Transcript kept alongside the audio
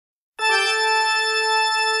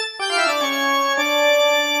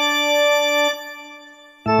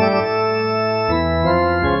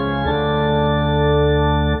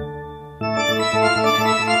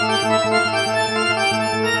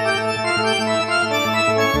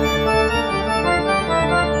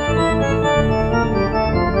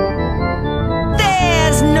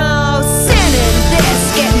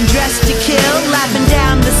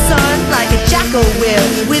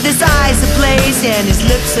and his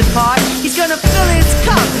lips apart. He's gonna fill his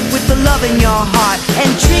cup with the love in your heart and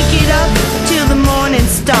drink it up till the morning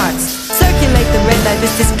starts. Circulate the red light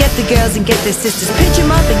vistas, get the girls and get their sisters, pinch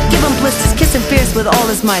him up and give him blisters, kiss him fierce with all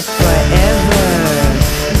his might forever.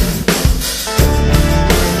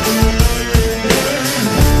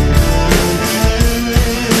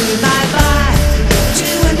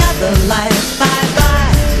 Life,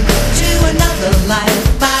 bye-bye to another life,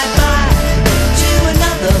 bye-bye to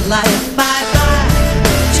another life, bye-bye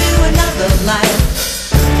to another life.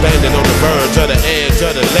 Standing on the verge of the edge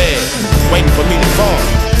of the ledge, waiting for me to fall.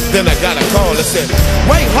 Then I got a call that said,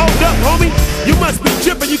 wait, hold up, homie, you must be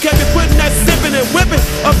tripping. You can't be putting that sipping and whipping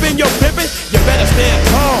up in your pippin'. You better stand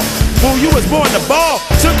tall. Fool, you was born to ball,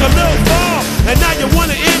 took a little fall, and now you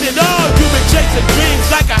wanna end it all. You've been chasing dreams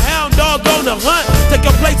like a hound dog on the hunt. Take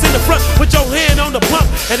your place in the front, put your hand on the pump,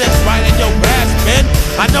 and that's right in your grasp, man.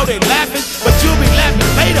 I know they laughing, but you'll be laughing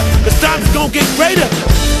later, cause time's gonna get greater.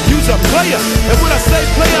 You's a player, and when I say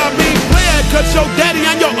player, I mean player, cause your daddy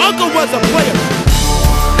and your uncle was a player.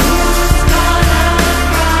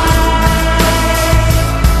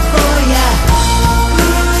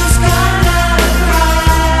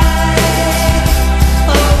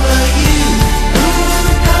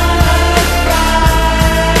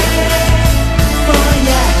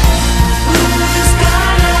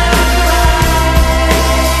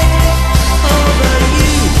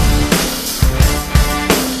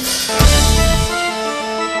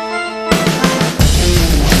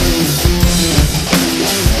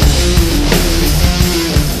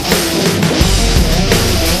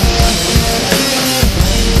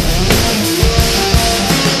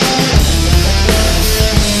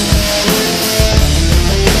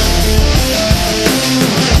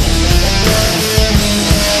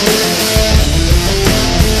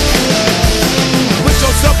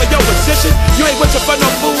 You ain't wishing for no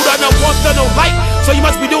food or no warmth or no light, so you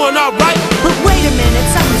must be doing alright. But wait a minute,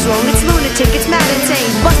 something's wrong, it's lunatic, it's mad insane,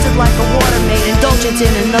 busted like a water maid, indulgent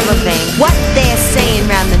in another vein. What they're saying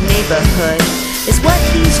round the neighborhood is what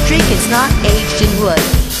he's drinking's not aged in wood.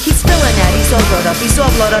 He's filling out, he's all growed up, he's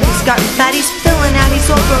all blowed up, he's gotten fat. He's filling out, he's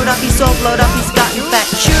all growed up, he's all blowed up, he's gotten fat.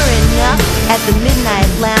 Sure enough, at the midnight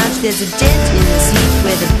lounge, there's a dent in the seat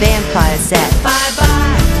where the vampire's at.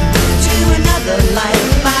 Bye-bye to another life,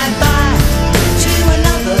 bye-bye to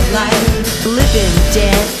another life. Living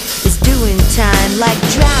dead is doing time like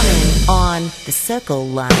drowning on the circle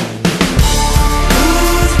line.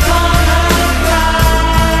 Who's gone?